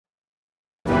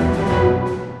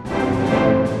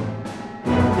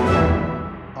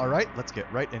Alright, let's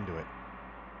get right into it.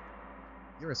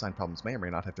 Your assigned problems may or may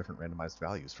not have different randomized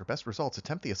values. For best results,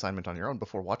 attempt the assignment on your own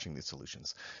before watching these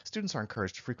solutions. Students are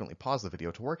encouraged to frequently pause the video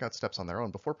to work out steps on their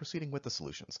own before proceeding with the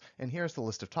solutions. And here's the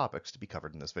list of topics to be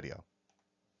covered in this video.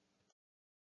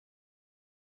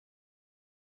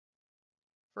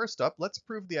 First up, let's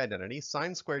prove the identity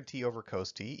sine squared t over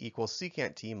cos t equals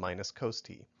secant t minus cos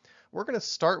t. We're going to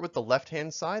start with the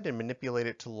left-hand side and manipulate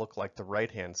it to look like the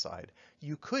right-hand side.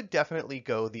 You could definitely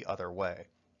go the other way.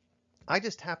 I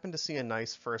just happen to see a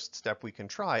nice first step we can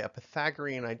try, a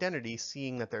Pythagorean identity,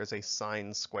 seeing that there's a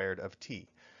sine squared of t.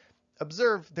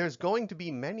 Observe, there's going to be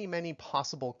many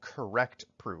possible correct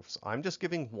proofs. I'm just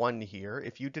giving one here.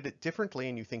 If you did it differently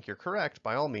and you think you're correct,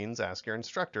 by all means ask your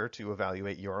instructor to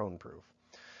evaluate your own proof.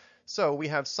 So we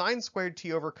have sine squared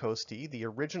t over cos t, the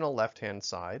original left-hand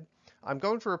side. I'm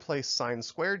going to replace sine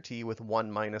squared t with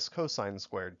 1 minus cosine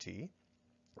squared t.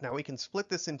 Now we can split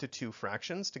this into two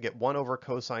fractions to get 1 over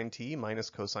cosine t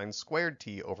minus cosine squared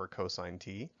t over cosine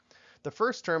t. The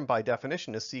first term by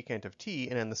definition is secant of t,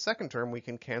 and in the second term we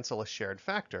can cancel a shared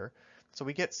factor. So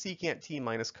we get secant t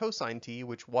minus cosine t,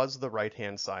 which was the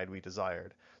right-hand side we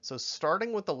desired. So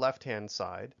starting with the left-hand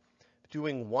side,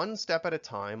 doing one step at a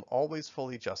time, always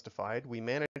fully justified, we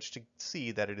manage to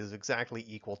see that it is exactly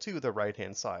equal to the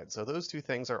right-hand side. So those two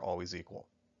things are always equal.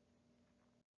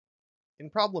 In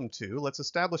problem 2, let's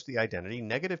establish the identity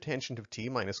negative tangent of t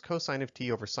minus cosine of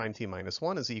t over sine t minus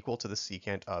 1 is equal to the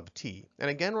secant of t.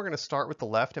 And again, we're going to start with the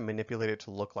left and manipulate it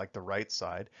to look like the right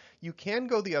side. You can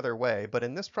go the other way, but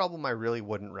in this problem I really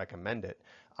wouldn't recommend it.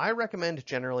 I recommend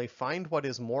generally find what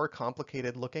is more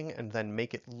complicated looking and then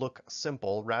make it look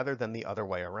simple rather than the other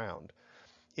way around.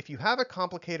 If you have a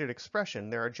complicated expression,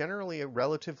 there are generally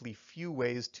relatively few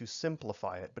ways to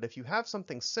simplify it, but if you have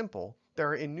something simple, there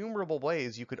are innumerable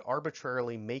ways you could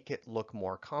arbitrarily make it look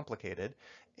more complicated,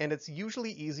 and it's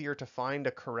usually easier to find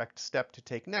a correct step to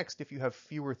take next if you have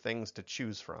fewer things to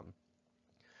choose from.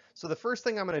 So the first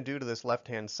thing I'm going to do to this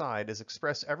left-hand side is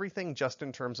express everything just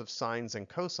in terms of sines and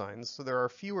cosines, so there are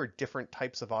fewer different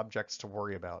types of objects to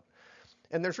worry about.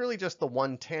 And there's really just the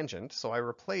one tangent, so I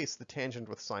replace the tangent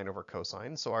with sine over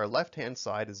cosine. So our left-hand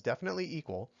side is definitely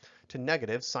equal to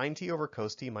negative sine t over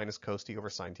cos t minus cos t over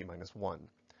sine t minus 1.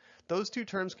 Those two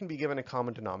terms can be given a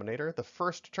common denominator. The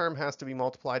first term has to be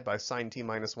multiplied by sine t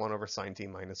minus 1 over sine t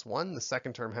minus 1. The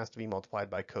second term has to be multiplied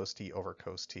by cos t over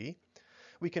cos t.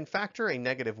 We can factor a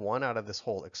negative 1 out of this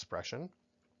whole expression.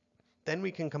 Then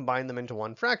we can combine them into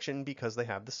one fraction because they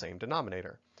have the same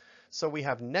denominator. So we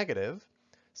have negative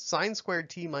sine squared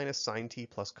t minus sine t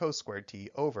plus cos squared t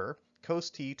over cos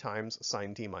t times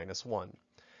sine t minus 1.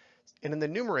 And in the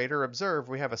numerator, observe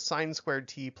we have a sine squared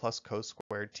t plus cos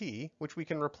squared t, which we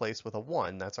can replace with a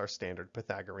 1. That's our standard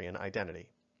Pythagorean identity.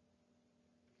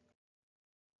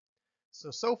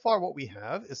 So far what we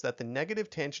have is that the negative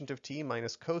tangent of t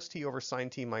minus cos t over sine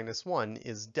t minus 1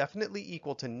 is definitely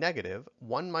equal to negative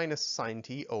 1 minus sine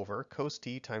t over cos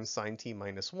t times sine t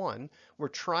minus 1. We're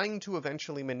trying to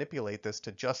eventually manipulate this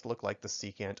to just look like the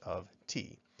secant of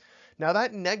t. Now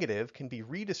that negative can be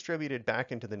redistributed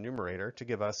back into the numerator to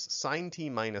give us sine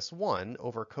t minus 1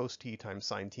 over cos t times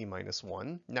sine t minus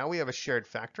 1. Now we have a shared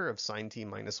factor of sine t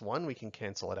minus 1. We can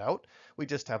cancel it out. We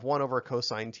just have 1 over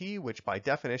cosine t, which by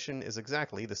definition is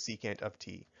exactly the secant of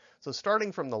t. So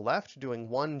starting from the left, doing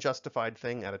one justified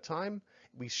thing at a time,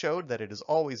 we showed that it is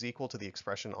always equal to the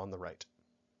expression on the right.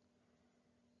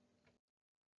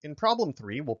 In problem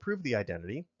 3, we'll prove the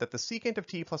identity that the secant of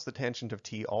t plus the tangent of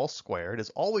t all squared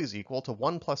is always equal to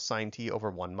 1 plus sine t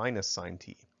over 1 minus sine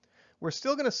t. We're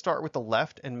still going to start with the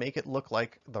left and make it look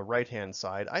like the right-hand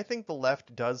side. I think the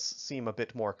left does seem a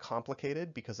bit more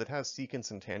complicated because it has secants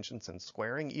and tangents and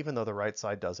squaring, even though the right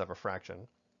side does have a fraction.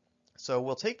 So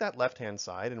we'll take that left-hand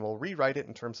side and we'll rewrite it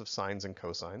in terms of sines and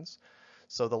cosines.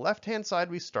 So the left-hand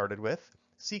side we started with,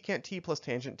 secant t plus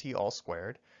tangent t all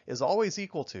squared, is always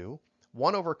equal to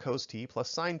 1 over cos t plus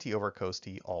sine t over cos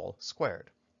t all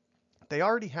squared. They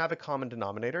already have a common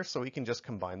denominator, so we can just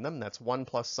combine them. That's 1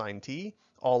 plus sine t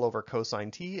all over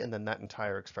cosine t, and then that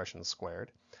entire expression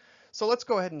squared. So let's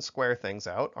go ahead and square things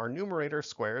out. Our numerator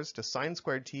squares to sine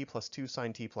squared t plus 2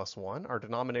 sine t plus 1. Our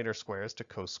denominator squares to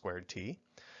cos squared t.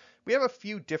 We have a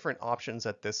few different options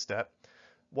at this step.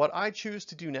 What I choose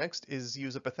to do next is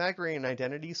use a Pythagorean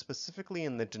identity specifically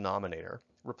in the denominator,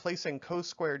 replacing cos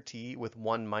squared t with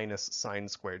 1 minus sine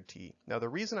squared t. Now the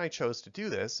reason I chose to do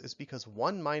this is because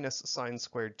 1 minus sine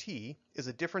squared t is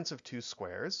a difference of two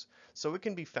squares, so it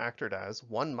can be factored as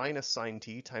 1 minus sine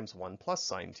t times 1 plus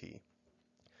sine t.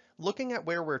 Looking at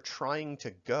where we're trying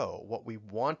to go, what we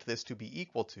want this to be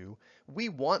equal to, we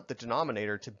want the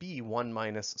denominator to be 1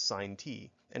 minus sine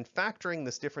t, and factoring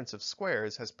this difference of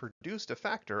squares has produced a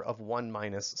factor of 1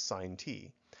 minus sine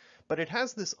t. But it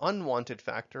has this unwanted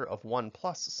factor of 1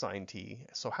 plus sine t,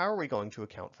 so how are we going to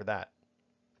account for that?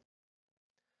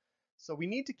 So we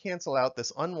need to cancel out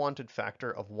this unwanted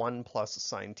factor of 1 plus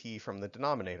sine t from the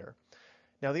denominator.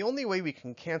 Now the only way we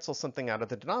can cancel something out of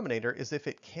the denominator is if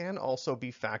it can also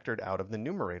be factored out of the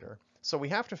numerator. So we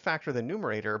have to factor the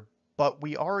numerator, but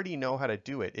we already know how to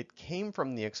do it. It came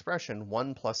from the expression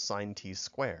 1 plus sine t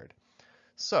squared.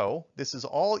 So this is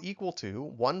all equal to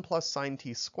 1 plus sine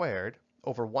t squared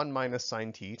over 1 minus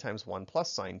sine t times 1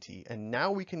 plus sine t. And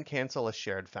now we can cancel a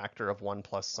shared factor of 1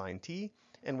 plus sine t,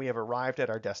 and we have arrived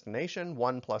at our destination,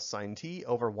 1 plus sine t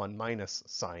over 1 minus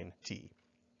sine t.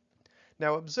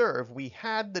 Now observe, we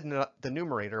had the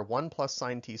numerator 1 plus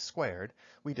sine t squared,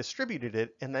 we distributed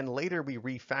it, and then later we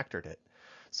refactored it.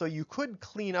 So you could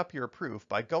clean up your proof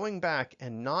by going back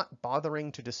and not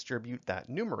bothering to distribute that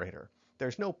numerator.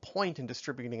 There's no point in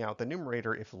distributing out the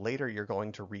numerator if later you're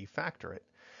going to refactor it.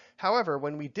 However,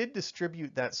 when we did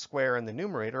distribute that square in the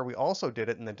numerator, we also did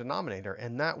it in the denominator,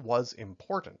 and that was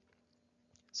important.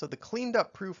 So the cleaned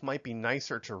up proof might be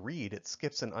nicer to read, it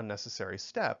skips an unnecessary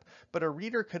step, but a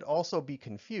reader could also be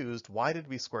confused, why did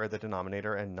we square the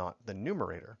denominator and not the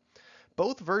numerator?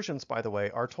 Both versions, by the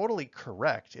way, are totally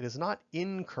correct. It is not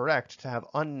incorrect to have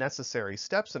unnecessary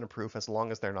steps in a proof as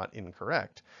long as they're not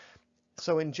incorrect.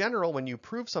 So in general, when you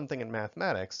prove something in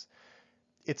mathematics,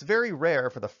 it's very rare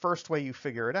for the first way you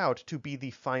figure it out to be the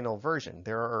final version.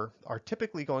 There are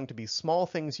typically going to be small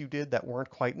things you did that weren't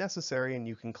quite necessary, and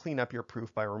you can clean up your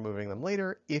proof by removing them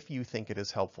later if you think it is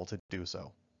helpful to do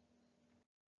so.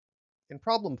 In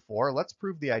problem 4, let's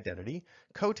prove the identity.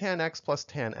 Cotan x plus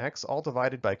tan x all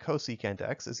divided by cosecant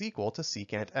x is equal to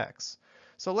secant x.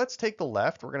 So let's take the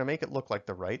left, we're going to make it look like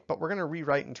the right, but we're going to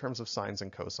rewrite in terms of sines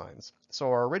and cosines. So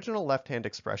our original left-hand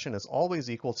expression is always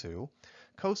equal to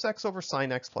cos x over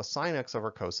sine x plus sine x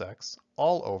over cos x,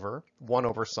 all over 1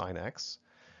 over sine x.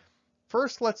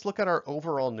 First, let's look at our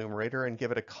overall numerator and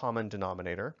give it a common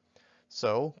denominator.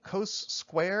 So cos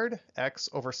squared x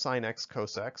over sine x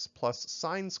cos x plus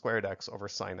sine squared x over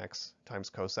sine x times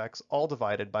cos x, all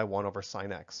divided by 1 over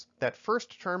sine x. That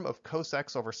first term of cos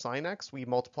x over sine x, we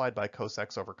multiplied by cos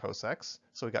x over cos x.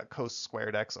 So we got cos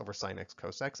squared x over sine x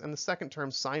cos x. And the second term,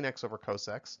 sine x over cos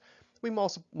x, we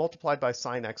multiplied by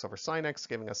sine x over sine x,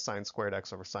 giving us sine squared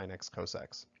x over sine x cos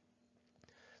x.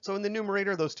 So in the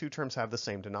numerator, those two terms have the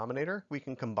same denominator. We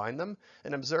can combine them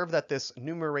and observe that this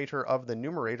numerator of the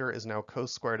numerator is now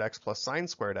cos squared x plus sine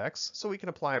squared x, so we can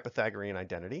apply a Pythagorean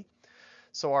identity.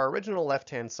 So our original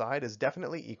left-hand side is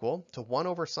definitely equal to 1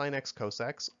 over sine x cos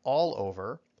x all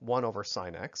over 1 over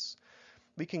sine x.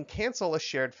 We can cancel a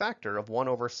shared factor of 1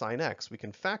 over sine x. We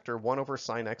can factor 1 over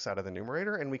sine x out of the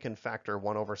numerator, and we can factor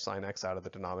 1 over sine x out of the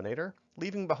denominator,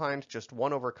 leaving behind just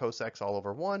 1 over cos x all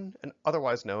over 1, and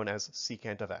otherwise known as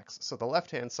secant of x. So the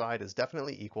left-hand side is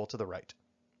definitely equal to the right.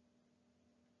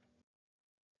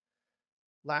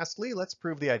 Lastly, let's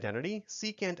prove the identity.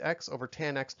 Secant x over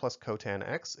tan x plus cotan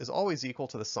x is always equal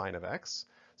to the sine of x.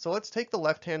 So let's take the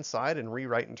left-hand side and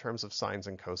rewrite in terms of sines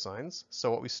and cosines. So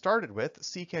what we started with,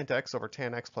 secant x over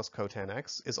tan x plus cotan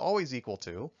x, is always equal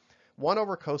to 1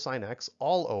 over cosine x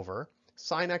all over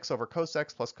sine x over cos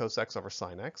x plus cos x over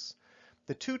sine x.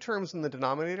 The two terms in the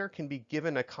denominator can be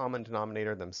given a common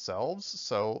denominator themselves.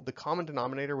 So the common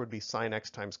denominator would be sine x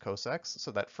times cos x.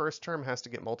 So that first term has to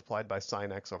get multiplied by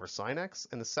sine x over sine x,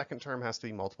 and the second term has to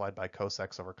be multiplied by cos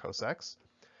x over cos x.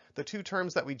 The two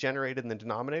terms that we generated in the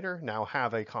denominator now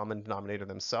have a common denominator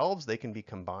themselves. They can be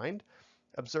combined.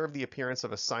 Observe the appearance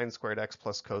of a sine squared x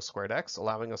plus cos squared x,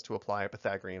 allowing us to apply a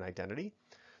Pythagorean identity.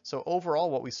 So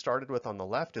overall, what we started with on the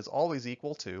left is always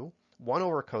equal to 1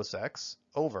 over cos x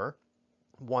over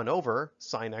 1 over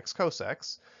sine x cos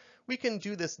x. We can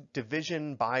do this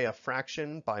division by a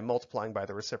fraction by multiplying by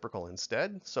the reciprocal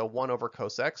instead. So 1 over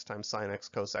cos x times sine x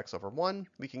cos x over 1.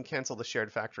 We can cancel the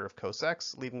shared factor of cos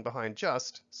x, leaving behind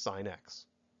just sine x.